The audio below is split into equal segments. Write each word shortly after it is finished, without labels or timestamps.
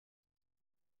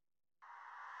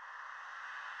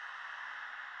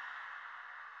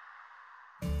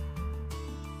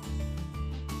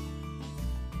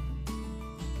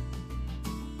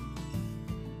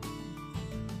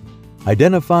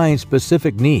Identifying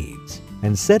specific needs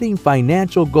and setting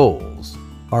financial goals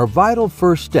are vital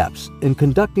first steps in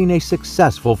conducting a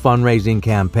successful fundraising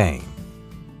campaign.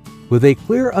 With a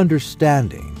clear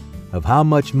understanding of how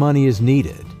much money is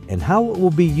needed and how it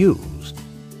will be used,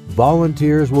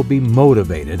 volunteers will be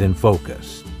motivated and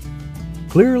focused.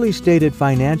 Clearly stated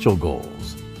financial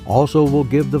goals also will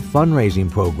give the fundraising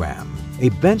program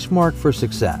a benchmark for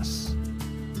success.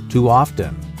 Too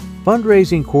often,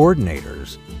 fundraising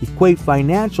coordinators equate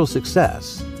financial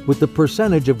success with the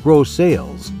percentage of gross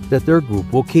sales that their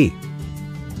group will keep.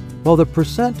 While the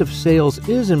percent of sales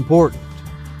is important,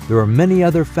 there are many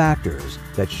other factors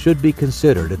that should be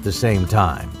considered at the same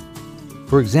time.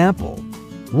 For example,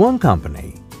 one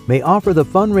company may offer the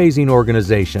fundraising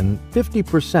organization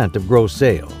 50% of gross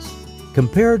sales,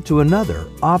 compared to another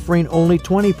offering only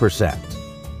 20%.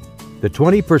 The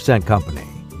 20% company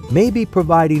may be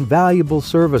providing valuable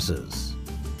services.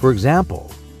 For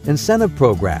example, incentive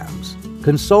programs,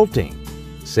 consulting,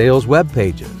 sales web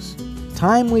pages,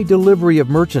 timely delivery of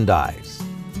merchandise,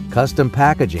 custom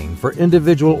packaging for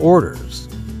individual orders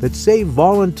that save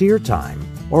volunteer time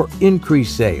or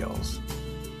increase sales.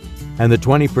 And the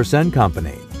 20%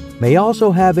 company may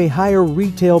also have a higher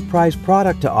retail price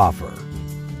product to offer,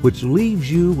 which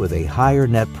leaves you with a higher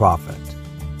net profit.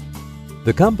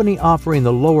 The company offering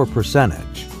the lower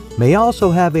percentage may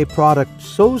also have a product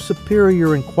so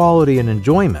superior in quality and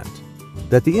enjoyment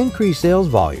that the increased sales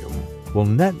volume will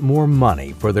net more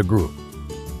money for the group.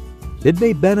 It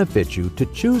may benefit you to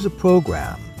choose a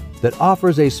program that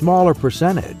offers a smaller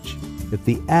percentage if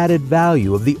the added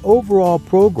value of the overall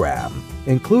program,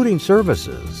 including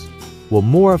services, will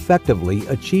more effectively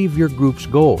achieve your group's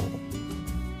goal.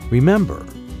 Remember,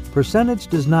 percentage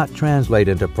does not translate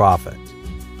into profit.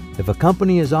 If a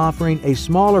company is offering a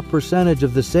smaller percentage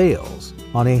of the sales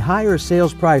on a higher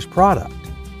sales price product,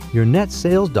 your net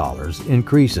sales dollars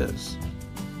increases.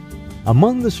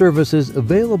 Among the services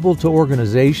available to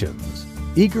organizations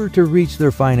eager to reach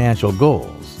their financial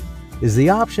goals is the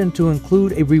option to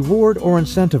include a reward or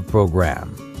incentive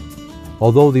program.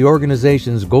 Although the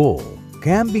organization's goal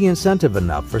can be incentive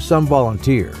enough for some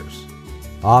volunteers,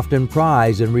 often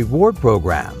prize and reward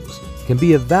programs can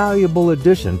be a valuable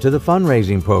addition to the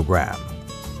fundraising program.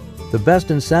 The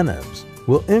best incentives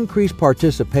will increase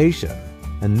participation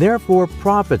and therefore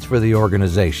profits for the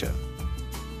organization.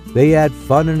 They add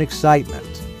fun and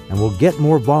excitement and will get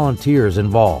more volunteers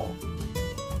involved.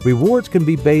 Rewards can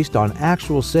be based on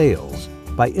actual sales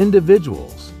by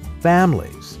individuals,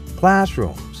 families,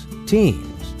 classrooms,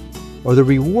 teams, or the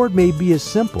reward may be as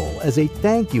simple as a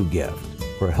thank you gift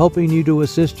for helping you to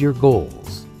assist your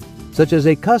goals, such as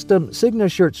a custom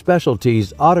SIGnaShirt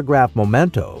Specialties autograph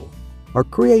memento or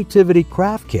creativity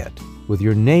craft kit with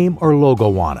your name or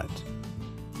logo on it.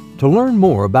 To learn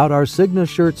more about our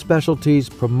SIGnaShirt Specialties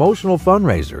promotional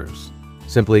fundraisers,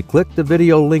 simply click the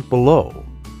video link below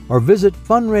or visit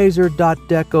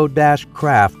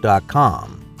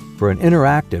fundraiser.deco-craft.com for an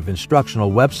interactive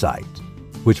instructional website,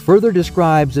 which further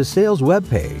describes the sales web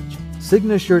page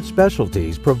SIGnaShirt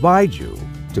Specialties provides you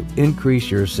to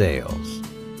increase your sales.